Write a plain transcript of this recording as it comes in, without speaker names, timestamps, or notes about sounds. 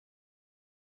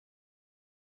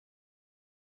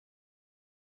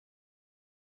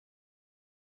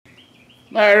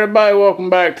Hi everybody, welcome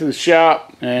back to the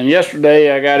shop. And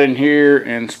yesterday I got in here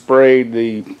and sprayed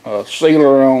the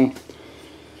sealer on,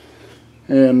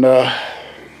 and I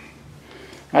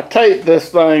taped this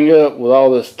thing up with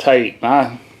all this tape.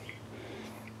 That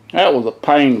was a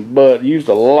pain in the butt. Used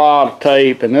a lot of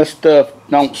tape, and this stuff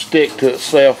don't stick to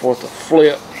itself worth a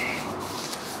flip.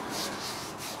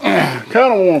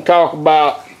 Kind of want to talk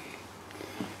about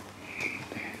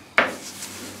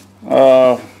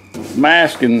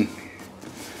masking.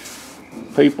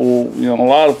 People, a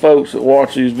lot of folks that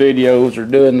watch these videos are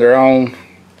doing their own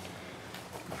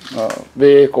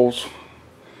vehicles.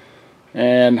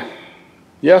 And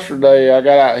yesterday I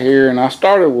got out here and I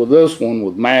started with this one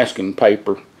with masking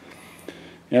paper.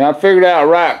 And I figured out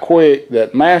right quick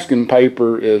that masking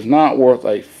paper is not worth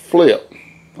a flip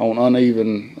on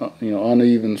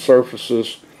uneven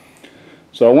surfaces.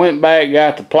 So I went back,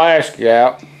 got the plastic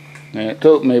out, and it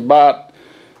took me about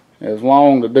as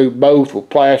long to do both with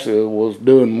plastic as it was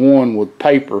doing one with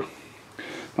paper.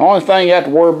 The only thing you have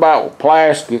to worry about with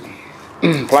plastic,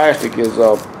 is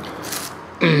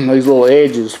these little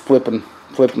edges flipping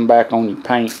back on your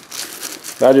paint.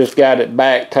 So I just got it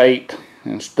back taped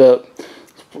and stuck.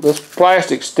 This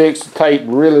plastic sticks to tape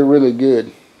really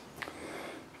good.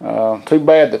 Too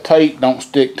bad the tape don't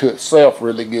stick to itself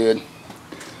really good.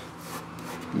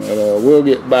 But we'll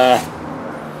get by.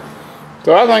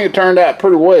 So I think it turned out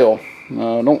pretty well.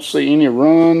 Don't see any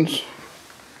runs.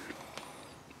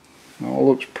 All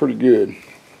looks pretty good.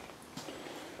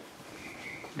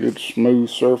 Good smooth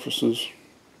surfaces.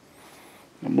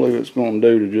 I believe it's going to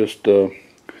do to just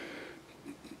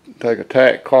take a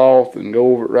tack cloth and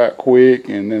go over it right quick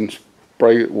and then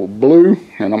spray it with blue.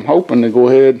 And I'm hoping to go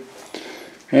ahead,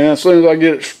 and as soon as I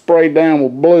get it sprayed down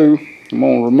with blue, I'm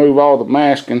going to remove all the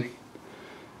masking.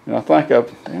 And I think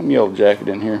damn yellow jacket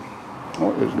in here.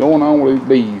 What is going on with these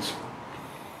bees?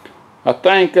 I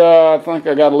think I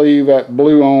got to leave that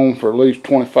blue on for at least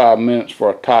 25 minutes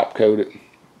before I top coat it.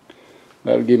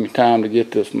 That'll give me time to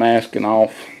get this masking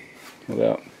off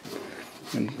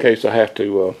in case I have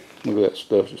to. Look at that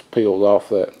stuff just peels off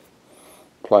that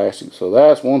plastic. So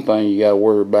that's one thing you got to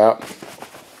worry about.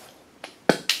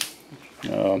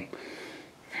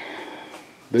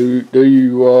 Do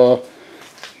you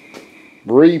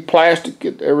re-plastic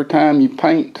it every time you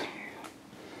paint?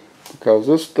 Because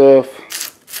this stuff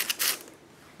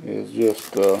is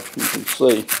just, you can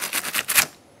see,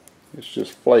 it's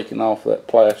just flaking off that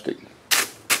plastic.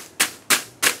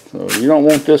 So you don't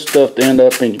want this stuff to end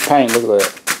up in your paint. Look at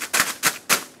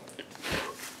that.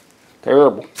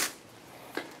 Terrible.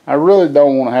 I really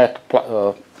don't want to have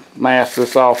to mask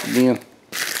this off again.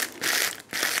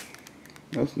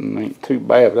 This ain't too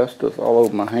bad, but that's just all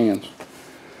over my hands.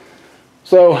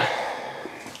 So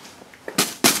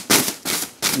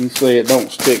you see it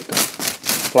don't stick to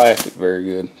plastic very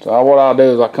good. So what I'll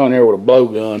do is I'll come in here with a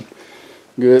blowgun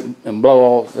and blow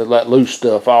all that loose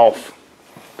stuff off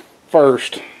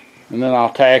first, and then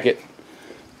I'll tack it,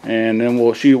 and then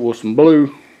we'll shoot with some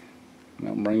blue and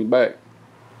I'll bring it back.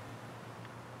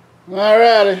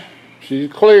 Alrighty,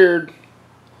 she's cleared.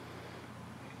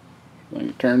 I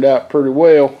think it turned out pretty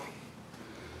well.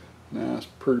 Nice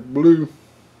pretty blue.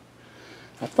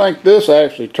 I think this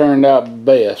actually turned out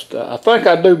best. I think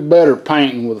I do better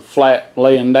painting with a flat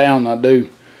laying down than I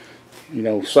do,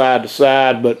 side to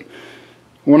side. But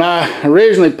when I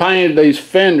originally painted these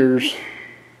fenders,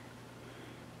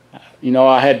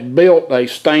 I had built a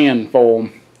stand for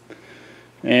them,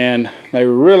 and they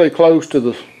were really close to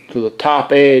the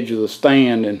top edge of the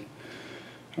stand. And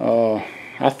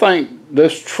I think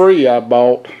this tree I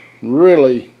bought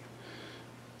really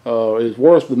is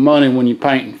worth the money when you're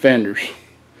painting fenders.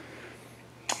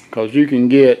 Because you can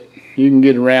get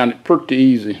around it pretty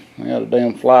easy. I got a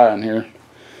damn fly in here.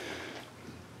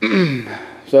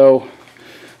 So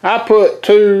I put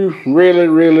 2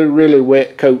 really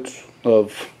wet coats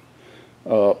of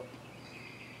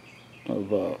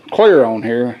clear on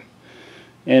here,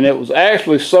 and it was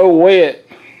actually so wet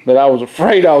that I was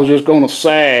afraid I was just going to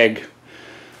sag.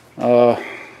 And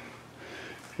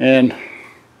I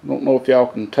don't know if y'all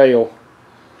can tell.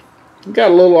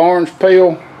 Got a little orange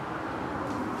peel.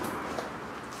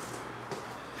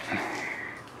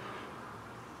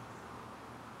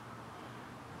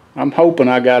 I'm hoping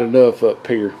I got enough up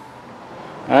here.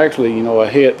 I actually, I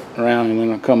hit around and then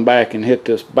I come back and hit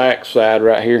this back side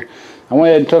right here. I went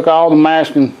ahead and took all the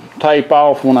masking tape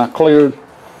off when I cleared.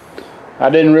 I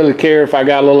didn't really care if I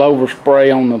got a little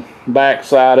overspray on the back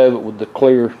side of it with the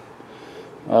clear.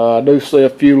 I do see a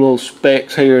few little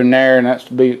specks here and there, and that's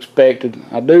to be expected.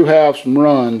 I do have some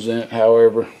runs in it,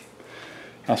 however.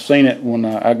 I seen it when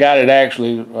I got it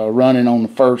actually running on the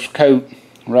first coat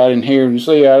right in here. You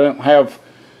see I don't have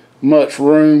much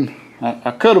room.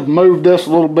 I could have moved this a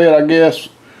little bit, I guess,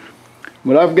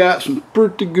 but I've got some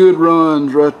pretty good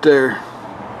runs right there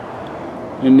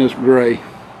in this gray.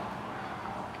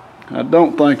 I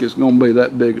don't think it's going to be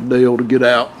that big a deal to get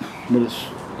out, but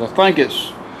I think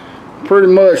it's pretty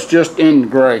much just in the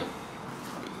gray.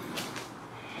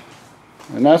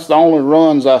 And that's the only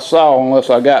runs I saw, unless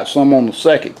I got some on the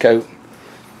second coat.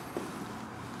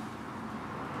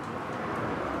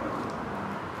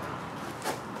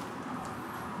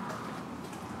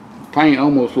 Paint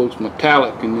almost looks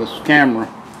metallic in this camera,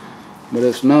 but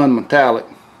it's non-metallic.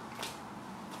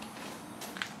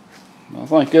 I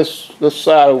think this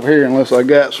side over here, unless I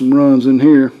got some runs in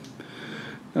here,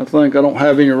 I think I don't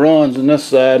have any runs in this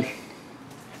side.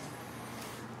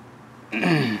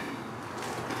 Now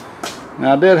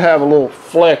I did have a little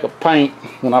fleck of paint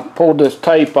when I pulled this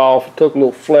tape off. It took a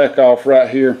little fleck off right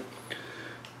here,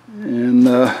 and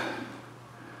I'm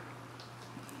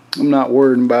not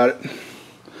worried about it.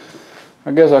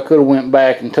 I guess I could have went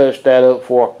back and touched that up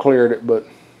before I cleared it, but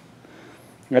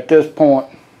at this point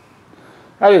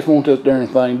I just want this darn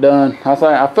thing done. I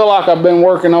feel like I've been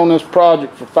working on this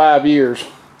project for 5 years,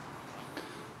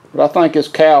 but I think this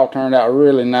cowl turned out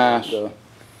really nice. See if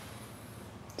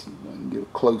I can get a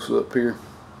close up here.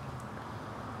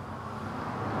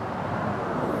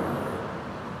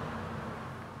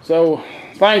 So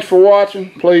thanks for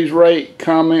watching. Please rate,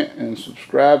 comment, and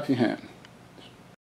subscribe if you haven't.